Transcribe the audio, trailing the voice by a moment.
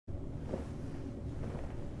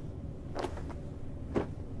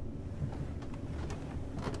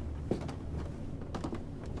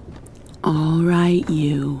All right,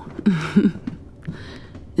 you.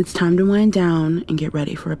 It's time to wind down and get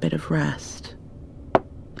ready for a bit of rest.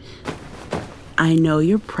 I know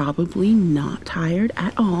you're probably not tired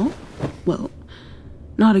at all. Well,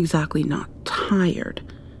 not exactly not tired.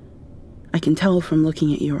 I can tell from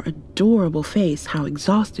looking at your adorable face how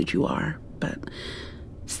exhausted you are, but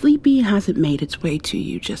sleepy hasn't made its way to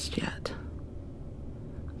you just yet.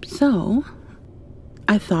 So,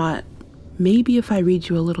 I thought maybe if I read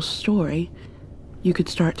you a little story, you could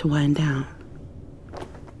start to wind down.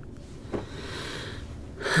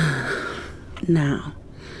 Now,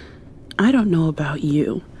 I don't know about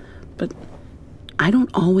you, but I don't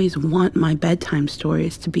always want my bedtime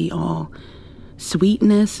stories to be all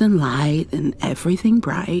sweetness and light and everything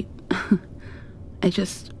bright.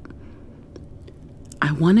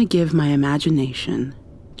 I want to give my imagination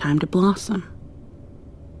time to blossom.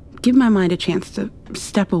 Give my mind a chance to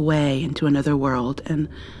step away into another world and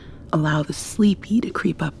allow the sleepy to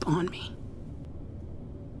creep up on me.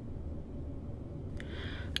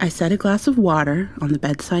 I set a glass of water on the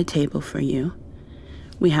bedside table for you.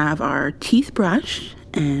 We have our teeth brushed,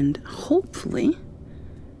 and hopefully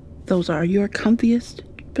those are your comfiest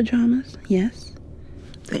pajamas, yes?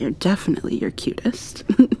 They are definitely your cutest.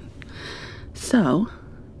 So,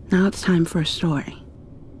 now it's time for a story.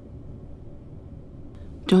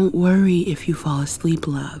 Don't worry if you fall asleep,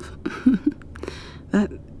 love.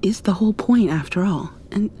 That is the whole point after all,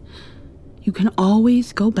 and you can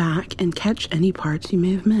always go back and catch any parts you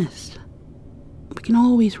may have missed. We can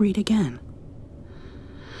always read again.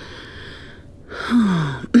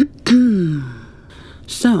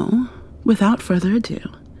 So, without further ado,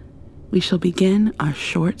 we shall begin our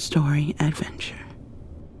short story adventure.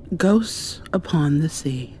 Ghosts Upon the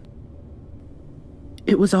Sea.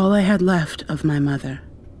 It was all I had left of my mother.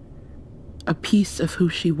 A piece of who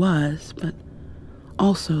she was, but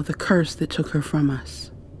also the curse that took her from us.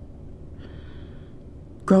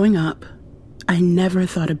 Growing up, I never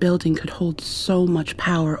thought a building could hold so much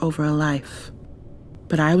power over a life,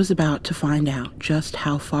 but I was about to find out just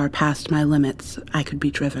how far past my limits I could be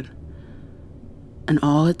driven, and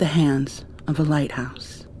all at the hands of a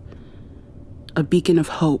lighthouse. A beacon of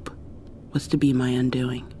hope was to be my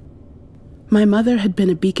undoing. My mother had been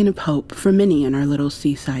a beacon of hope for many in our little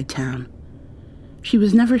seaside town. She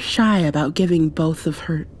was never shy about giving both of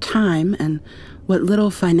her time and what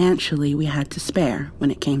little financially we had to spare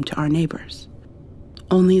when it came to our neighbors.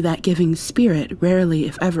 Only that giving spirit rarely,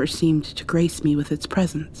 if ever, seemed to grace me with its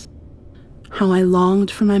presence. How I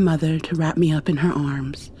longed for my mother to wrap me up in her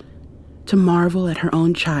arms, to marvel at her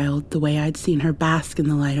own child the way I'd seen her bask in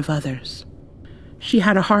the light of others. She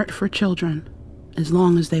had a heart for children, as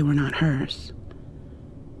long as they were not hers.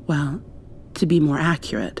 Well, to be more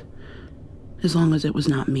accurate, as long as it was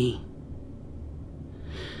not me.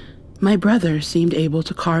 My brother seemed able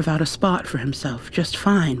to carve out a spot for himself just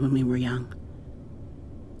fine when we were young.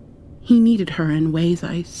 He needed her in ways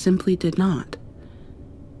I simply did not.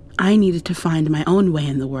 I needed to find my own way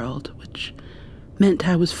in the world, which meant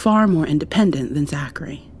I was far more independent than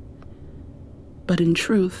Zachary. But in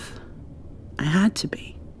truth, I had to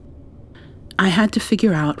be. I had to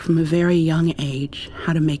figure out from a very young age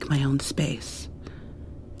how to make my own space,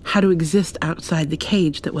 how to exist outside the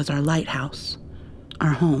cage that was our lighthouse,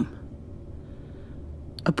 our home.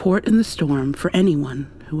 A port in the storm for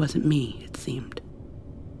anyone who wasn't me, it seemed.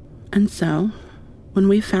 And so, when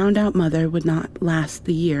we found out Mother would not last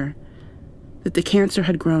the year, that the cancer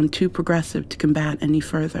had grown too progressive to combat any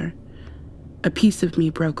further, a piece of me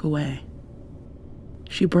broke away.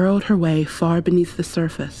 She burrowed her way far beneath the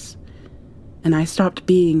surface, and I stopped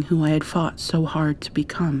being who I had fought so hard to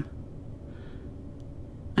become.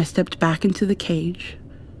 I stepped back into the cage,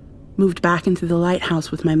 moved back into the lighthouse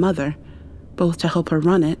with my mother, both to help her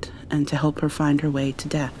run it and to help her find her way to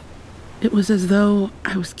death. It was as though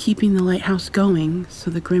I was keeping the lighthouse going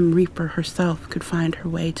so the Grim Reaper herself could find her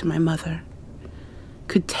way to my mother,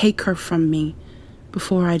 could take her from me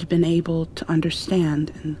before I'd been able to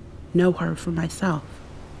understand and know her for myself.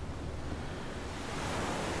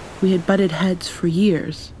 We had butted heads for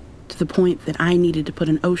years, to the point that I needed to put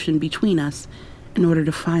an ocean between us in order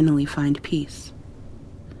to finally find peace.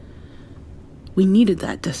 We needed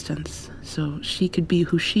that distance so she could be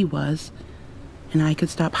who she was, and I could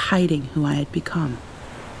stop hiding who I had become.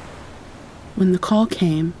 When the call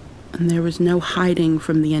came, and there was no hiding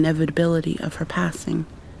from the inevitability of her passing,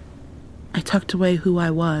 I tucked away who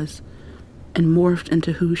I was and morphed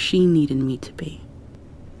into who she needed me to be.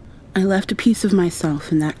 I left a piece of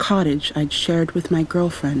myself in that cottage I'd shared with my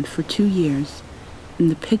girlfriend for 2 years in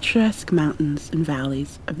the picturesque mountains and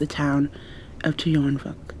valleys of the town of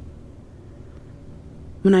Tjornvik.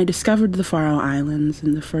 When I discovered the Faroe Islands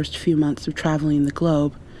in the first few months of traveling the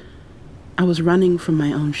globe, I was running from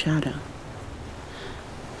my own shadow.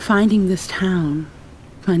 Finding this town,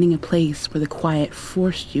 finding a place where the quiet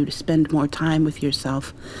forced you to spend more time with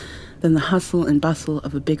yourself than the hustle and bustle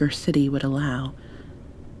of a bigger city would allow,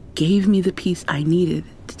 gave me the peace I needed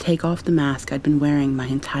to take off the mask I'd been wearing my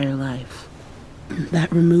entire life.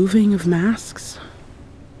 That removing of masks,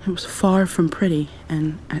 it was far from pretty,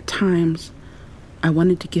 and at times, I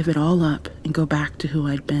wanted to give it all up and go back to who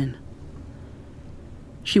I'd been.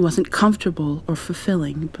 She wasn't comfortable or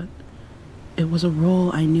fulfilling, but it was a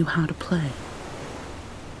role I knew how to play.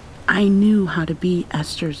 I knew how to be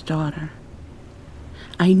Esther's daughter.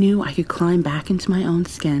 I knew I could climb back into my own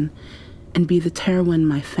skin and be the Terwin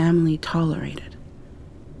my family tolerated.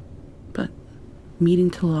 But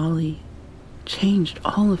meeting Tilali changed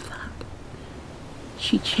all of that.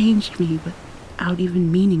 She changed me without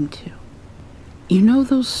even meaning to. You know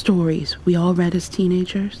those stories we all read as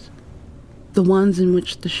teenagers? The ones in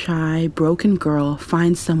which the shy, broken girl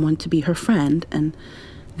finds someone to be her friend and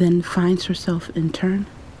then finds herself in turn?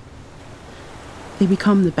 They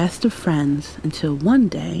become the best of friends until one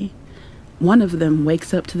day, one of them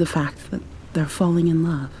wakes up to the fact that they're falling in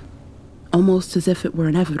love, almost as if it were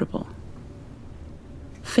inevitable.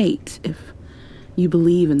 Fate, if you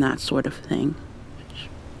believe in that sort of thing,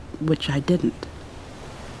 which I didn't.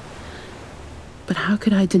 But how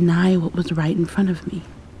could I deny what was right in front of me?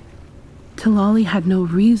 Tilali had no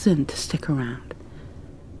reason to stick around.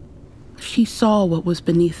 She saw what was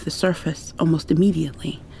beneath the surface almost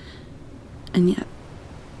immediately, and yet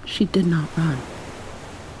she did not run,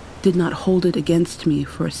 did not hold it against me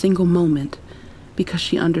for a single moment, because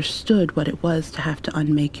she understood what it was to have to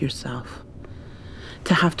unmake yourself,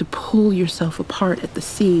 to have to pull yourself apart at the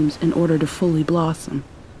seams in order to fully blossom.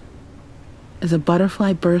 As a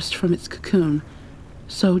butterfly burst from its cocoon,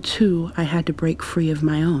 so too I had to break free of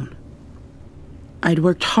my own. I'd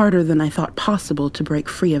worked harder than I thought possible to break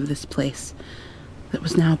free of this place that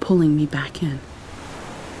was now pulling me back in.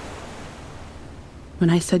 When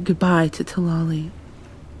I said goodbye to Tilali,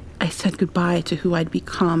 I said goodbye to who I'd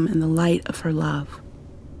become in the light of her love.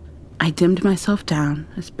 I dimmed myself down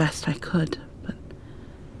as best I could, but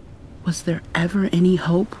was there ever any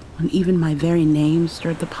hope when even my very name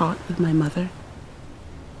stirred the pot with my mother?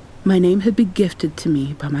 My name had been gifted to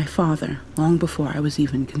me by my father long before I was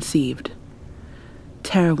even conceived.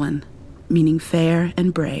 Terwin, meaning fair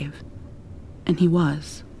and brave, and he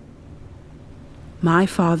was. My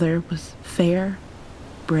father was fair,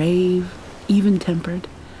 brave, even-tempered.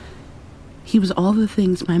 He was all the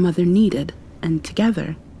things my mother needed, and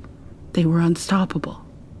together, they were unstoppable.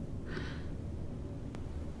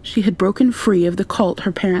 She had broken free of the cult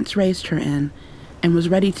her parents raised her in, and was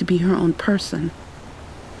ready to be her own person,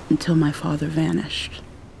 until my father vanished.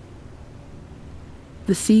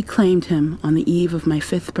 The sea claimed him on the eve of my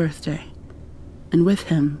 5th birthday, and with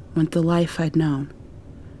him went the life I'd known.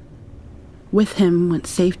 With him went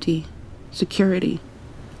safety, security,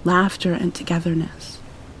 laughter, and togetherness.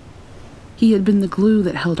 He had been the glue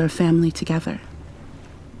that held our family together.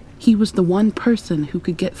 He was the one person who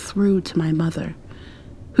could get through to my mother,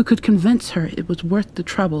 who could convince her it was worth the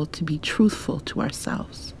trouble to be truthful to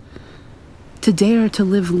ourselves, to dare to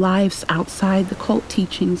live lives outside the cult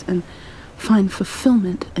teachings and find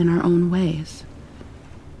fulfillment in our own ways.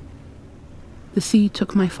 The sea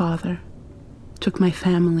took my father, took my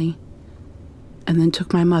family, and then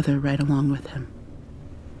took my mother right along with him.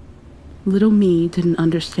 Little me didn't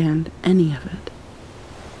understand any of it.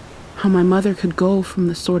 How my mother could go from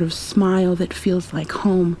the sort of smile that feels like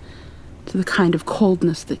home to the kind of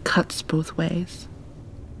coldness that cuts both ways.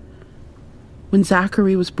 When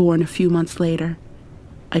Zachary was born a few months later,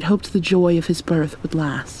 I'd hoped the joy of his birth would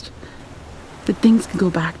last, that things could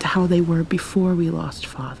go back to how they were before we lost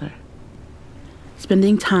Father.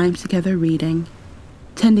 Spending time together reading,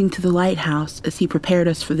 tending to the lighthouse as he prepared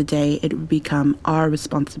us for the day it would become our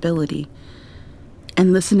responsibility,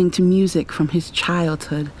 and listening to music from his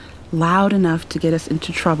childhood loud enough to get us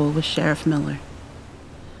into trouble with Sheriff Miller.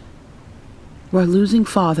 Where losing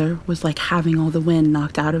Father was like having all the wind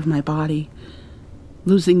knocked out of my body,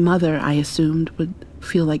 losing Mother, I assumed, would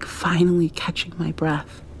feel like finally catching my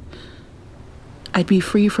breath. I'd be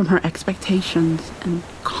free from her expectations and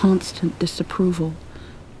constant disapproval.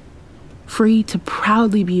 Free to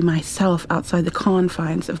proudly be myself outside the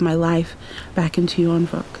confines of my life back in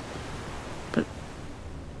Tionvuk. But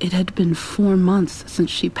it had been 4 months since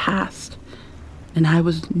she passed, and I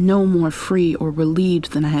was no more free or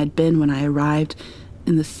relieved than I had been when I arrived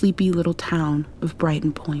in the sleepy little town of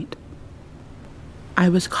Brighton Point. I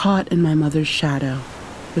was caught in my mother's shadow,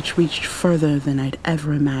 which reached further than I'd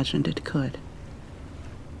ever imagined it could.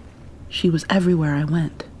 She was everywhere I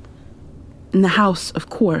went. In the house, of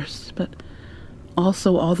course, but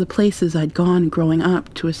also all the places I'd gone growing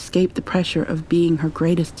up to escape the pressure of being her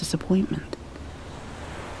greatest disappointment.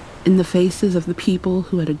 In the faces of the people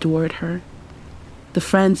who had adored her, the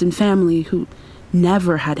friends and family who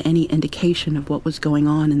never had any indication of what was going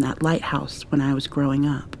on in that lighthouse when I was growing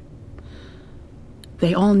up.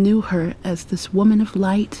 They all knew her as this woman of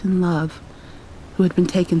light and love who had been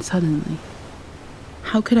taken suddenly.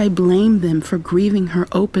 How could I blame them for grieving her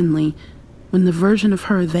openly when the version of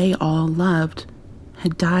her they all loved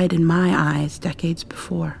had died in my eyes decades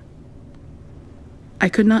before? I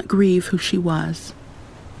could not grieve who she was,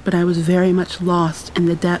 but I was very much lost in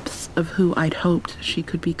the depths of who I'd hoped she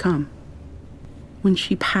could become. When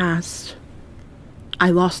she passed, I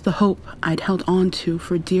lost the hope I'd held on to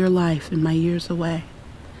for dear life in my years away.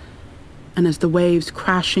 And as the waves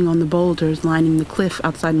crashing on the boulders lining the cliff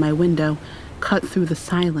outside my window cut through the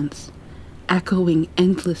silence, echoing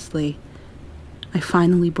endlessly, I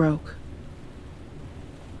finally broke.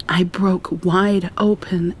 I broke wide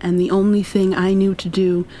open, and the only thing I knew to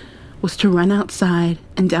do was to run outside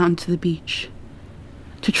and down to the beach,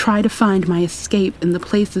 to try to find my escape in the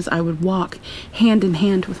places I would walk hand in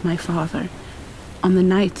hand with my father, on the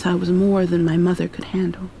nights I was more than my mother could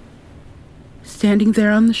handle. Standing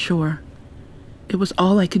there on the shore, it was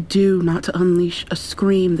all I could do not to unleash a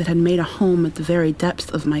scream that had made a home at the very depths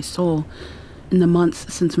of my soul in the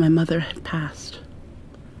months since my mother had passed.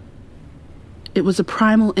 It was a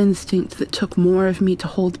primal instinct that took more of me to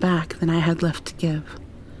hold back than I had left to give,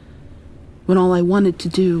 when all I wanted to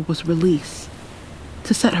do was release,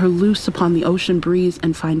 to set her loose upon the ocean breeze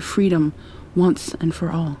and find freedom once and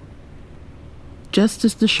for all. Just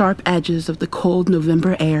as the sharp edges of the cold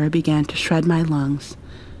November air began to shred my lungs,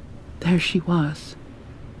 there she was.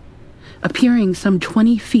 Appearing some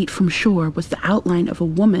 20 feet from shore was the outline of a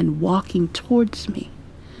woman walking towards me.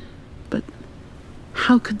 But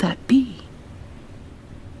how could that be?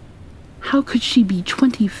 How could she be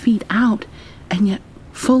 20 feet out and yet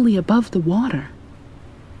fully above the water?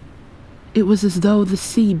 It was as though the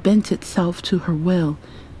sea bent itself to her will,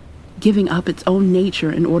 giving up its own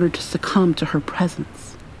nature in order to succumb to her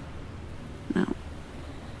presence. Now,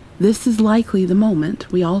 this is likely the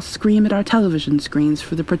moment we all scream at our television screens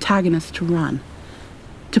for the protagonist to run,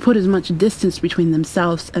 to put as much distance between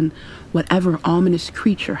themselves and whatever ominous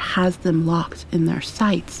creature has them locked in their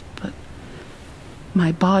sights, but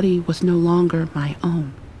my body was no longer my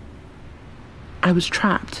own. I was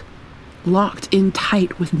trapped, locked in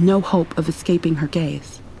tight with no hope of escaping her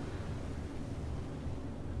gaze.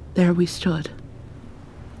 There we stood,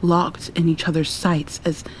 locked in each other's sights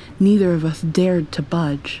as neither of us dared to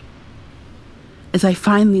budge. As I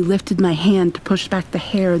finally lifted my hand to push back the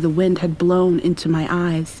hair the wind had blown into my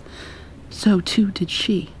eyes, so too did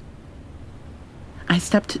she. I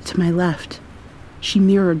stepped to my left. She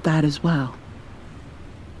mirrored that as well.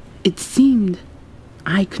 It seemed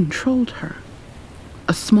I controlled her.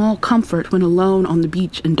 A small comfort when alone on the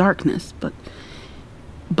beach in darkness, but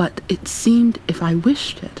it seemed if I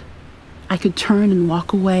wished it, I could turn and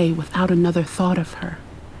walk away without another thought of her.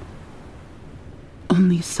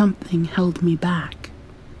 Only something held me back.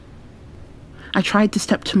 I tried to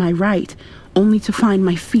step to my right, only to find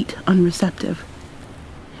my feet unreceptive.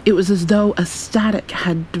 It was as though a static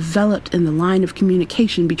had developed in the line of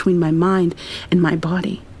communication between my mind and my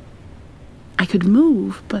body. I could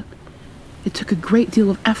move, but it took a great deal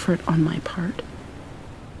of effort on my part.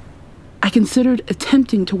 I considered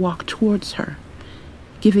attempting to walk towards her,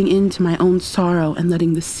 giving in to my own sorrow and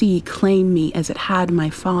letting the sea claim me as it had my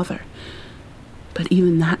father. But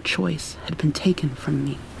even that choice had been taken from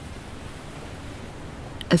me.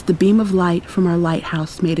 As the beam of light from our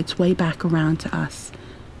lighthouse made its way back around to us,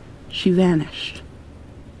 she vanished.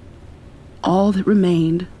 All that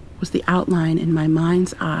remained was the outline in my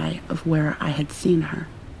mind's eye of where I had seen her.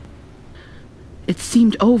 It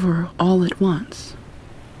seemed over all at once,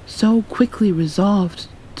 so quickly resolved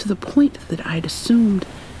to the point that I'd assumed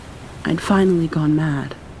I'd finally gone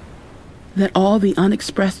mad. That all the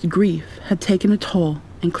unexpressed grief had taken a toll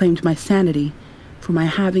and claimed my sanity for my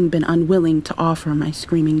having been unwilling to offer my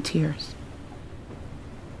screaming tears.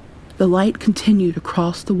 The light continued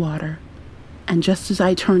across the water, and just as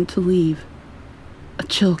I turned to leave, a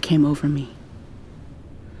chill came over me.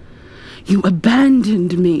 "You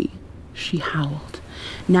abandoned me," she howled,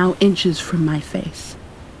 now inches from my face.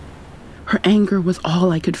 Her anger was all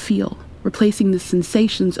I could feel, replacing the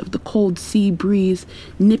sensations of the cold sea breeze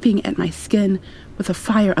nipping at my skin with a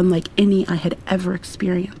fire unlike any I had ever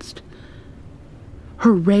experienced.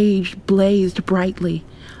 Her rage blazed brightly,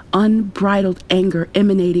 unbridled anger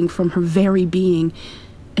emanating from her very being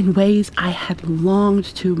in ways I had longed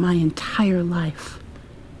to my entire life.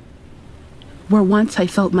 Where once I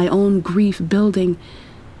felt my own grief building,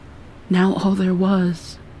 now all there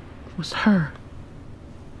was her.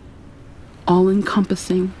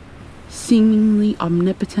 All-encompassing, seemingly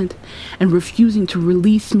omnipotent, and refusing to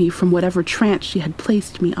release me from whatever trance she had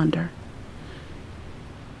placed me under.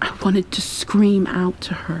 I wanted to scream out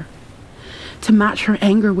to her, to match her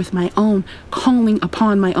anger with my own, calling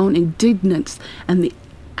upon my own indignance and the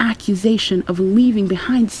accusation of leaving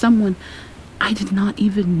behind someone I did not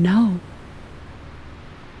even know.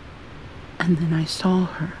 And then I saw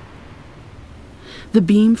her. The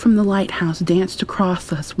beam from the lighthouse danced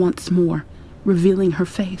across us once more, revealing her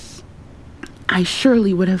face. I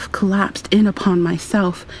surely would have collapsed in upon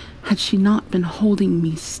myself had she not been holding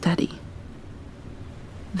me steady.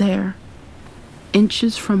 There,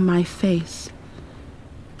 inches from my face,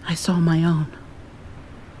 I saw my own.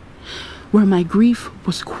 Where my grief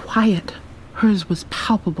was quiet, hers was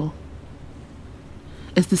palpable.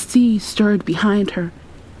 As the sea stirred behind her,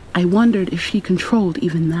 I wondered if she controlled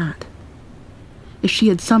even that. If she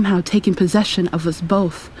had somehow taken possession of us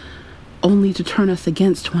both, only to turn us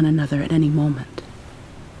against one another at any moment.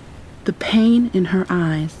 The pain in her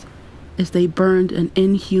eyes, as they burned an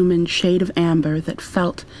inhuman shade of amber that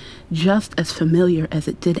felt just as familiar as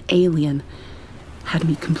it did alien, had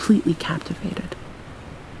me completely captivated.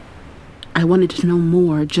 I wanted to know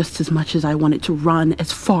more just as much as I wanted to run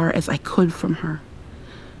as far as I could from her.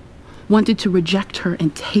 Wanted to reject her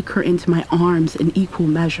and take her into my arms in equal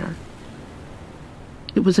measure.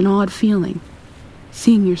 It was an odd feeling,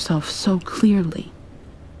 seeing yourself so clearly.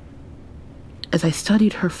 As I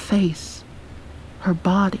studied her face, her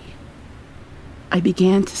body, I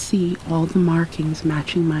began to see all the markings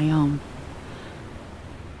matching my own.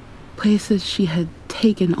 Places she had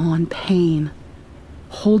taken on pain,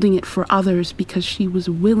 holding it for others because she was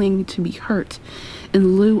willing to be hurt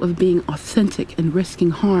in lieu of being authentic and risking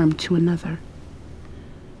harm to another.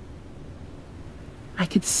 I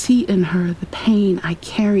could see in her the pain I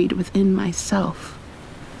carried within myself.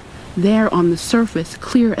 There on the surface,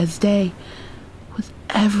 clear as day, was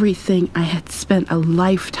everything I had spent a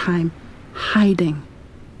lifetime hiding.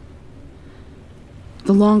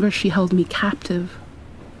 The longer she held me captive,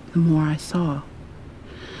 the more I saw.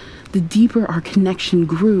 The deeper our connection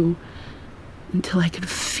grew until I could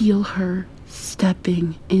feel her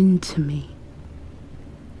stepping into me.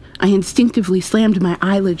 I instinctively slammed my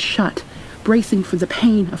eyelids shut, bracing for the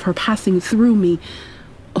pain of her passing through me,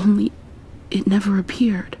 only it never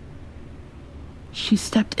appeared. She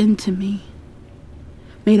stepped into me,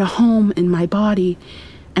 made a home in my body,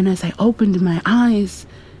 and as I opened my eyes,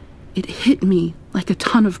 it hit me like a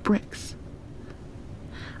ton of bricks.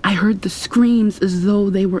 I heard the screams as though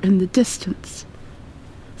they were in the distance,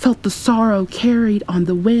 felt the sorrow carried on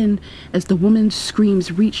the wind as the woman's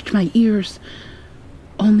screams reached my ears,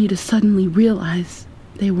 only to suddenly realize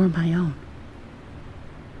they were my own.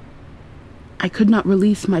 I could not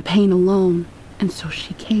release my pain alone, and so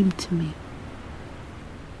she came to me.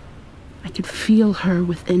 I could feel her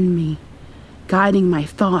within me, guiding my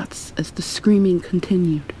thoughts as the screaming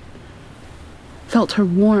continued. Felt her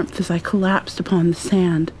warmth as I collapsed upon the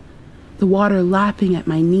sand, the water lapping at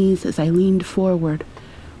my knees as I leaned forward,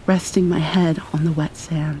 resting my head on the wet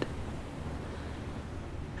sand.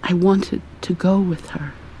 I wanted to go with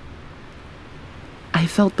her. I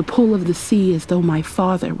felt the pull of the sea as though my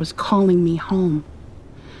father was calling me home.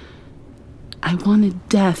 I wanted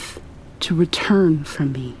death to return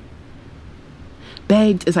from me.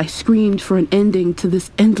 Begged as I screamed for an ending to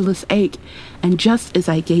this endless ache, and just as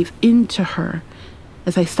I gave in to her,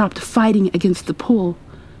 as I stopped fighting against the pull,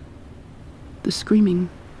 the screaming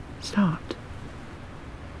stopped.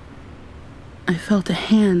 I felt a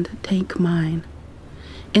hand take mine,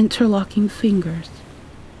 interlocking fingers,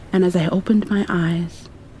 and as I opened my eyes,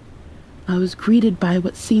 I was greeted by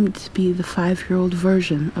what seemed to be the 5-year-old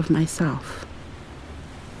version of myself.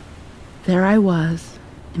 There I was,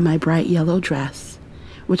 in my bright yellow dress,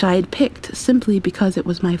 which I had picked simply because it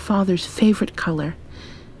was my father's favorite color,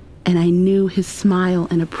 and I knew his smile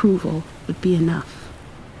and approval would be enough.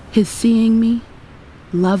 His seeing me,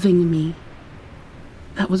 loving me,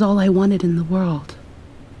 that was all I wanted in the world.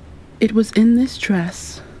 It was in this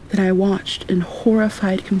dress that I watched in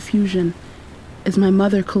horrified confusion as my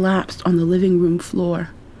mother collapsed on the living room floor,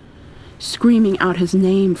 screaming out his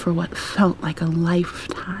name for what felt like a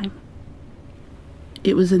lifetime.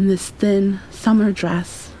 It was in this thin summer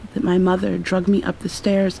dress that my mother dragged me up the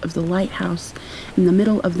stairs of the lighthouse in the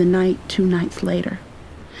middle of the night 2 nights later,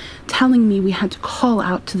 telling me we had to call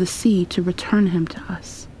out to the sea to return him to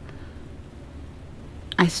us.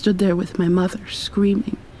 I stood there with my mother,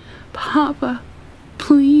 screaming, "Papa,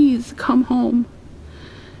 please come home,"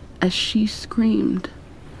 as she screamed,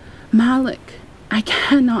 "Malik, I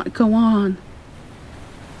cannot go on,"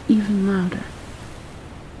 even louder.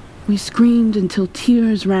 We screamed until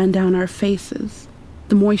tears ran down our faces,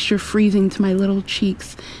 the moisture freezing to my little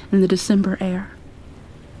cheeks in the December air.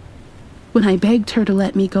 When I begged her to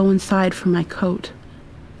let me go inside for my coat,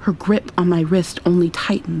 her grip on my wrist only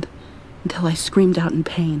tightened until I screamed out in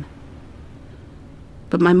pain.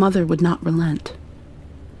 But my mother would not relent.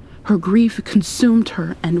 Her grief consumed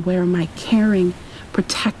her, and where my caring,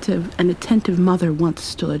 protective, and attentive mother once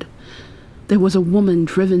stood, there was a woman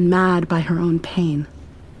driven mad by her own pain.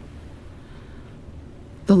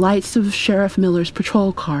 The lights of Sheriff Miller's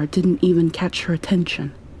patrol car didn't even catch her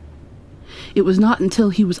attention. It was not until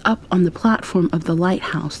he was up on the platform of the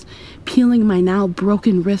lighthouse, peeling my now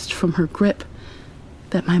broken wrist from her grip,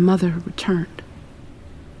 that my mother returned.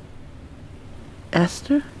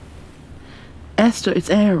 "Esther? Esther, it's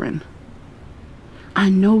Aaron. I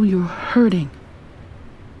know you're hurting.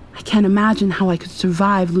 I can't imagine how I could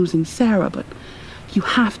survive losing Sarah, but you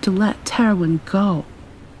have to let Terwin go.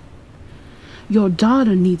 Your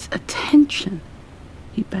daughter needs attention,"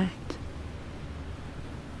 he begged.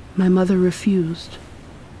 My mother refused,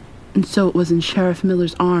 and so it was in Sheriff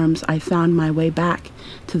Miller's arms I found my way back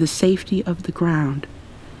to the safety of the ground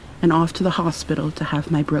and off to the hospital to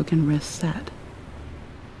have my broken wrist set.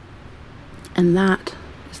 And that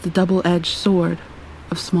is the double-edged sword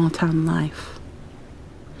of small-town life.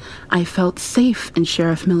 I felt safe in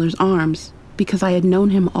Sheriff Miller's arms because I had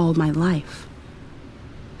known him all my life.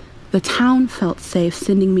 The town felt safe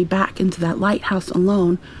sending me back into that lighthouse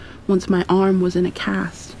alone once my arm was in a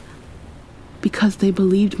cast, because they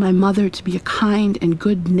believed my mother to be a kind and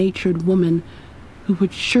good-natured woman who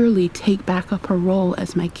would surely take back up her role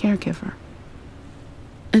as my caregiver.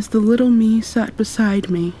 As the little me sat beside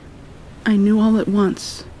me, I knew all at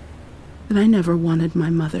once that I never wanted my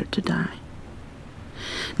mother to die.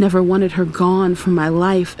 Never wanted her gone from my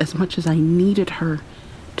life as much as I needed her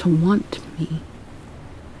to want me.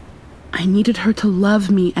 I needed her to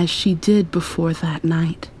love me as she did before that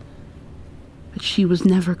night. But she was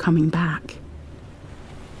never coming back.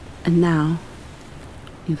 And now,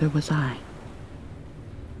 neither was I.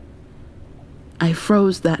 I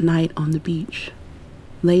froze that night on the beach,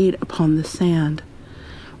 laid upon the sand,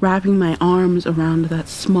 wrapping my arms around that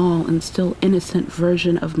small and still innocent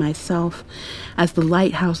version of myself as the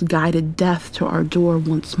lighthouse guided death to our door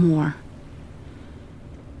once more.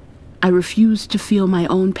 I refused to feel my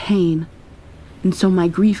own pain, and so my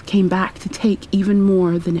grief came back to take even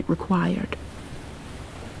more than it required.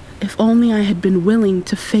 If only I had been willing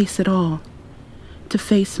to face it all, to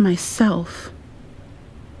face myself,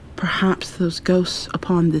 perhaps those ghosts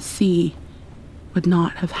upon the sea would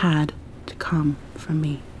not have had to come for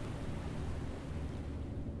me.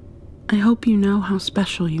 I hope you know how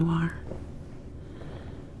special you are,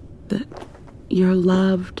 that you're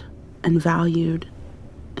loved and valued,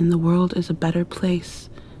 and the world is a better place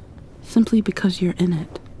simply because you're in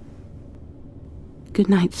it. Good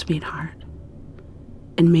night, sweetheart.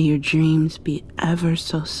 And may your dreams be ever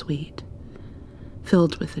so sweet,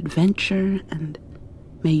 filled with adventure, and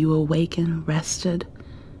may you awaken rested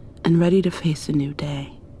and ready to face a new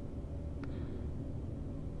day.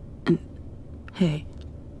 And hey,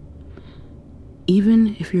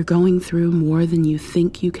 even if you're going through more than you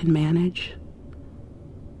think you can manage,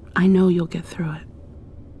 I know you'll get through it.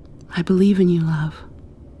 I believe in you, love.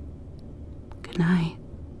 Good night.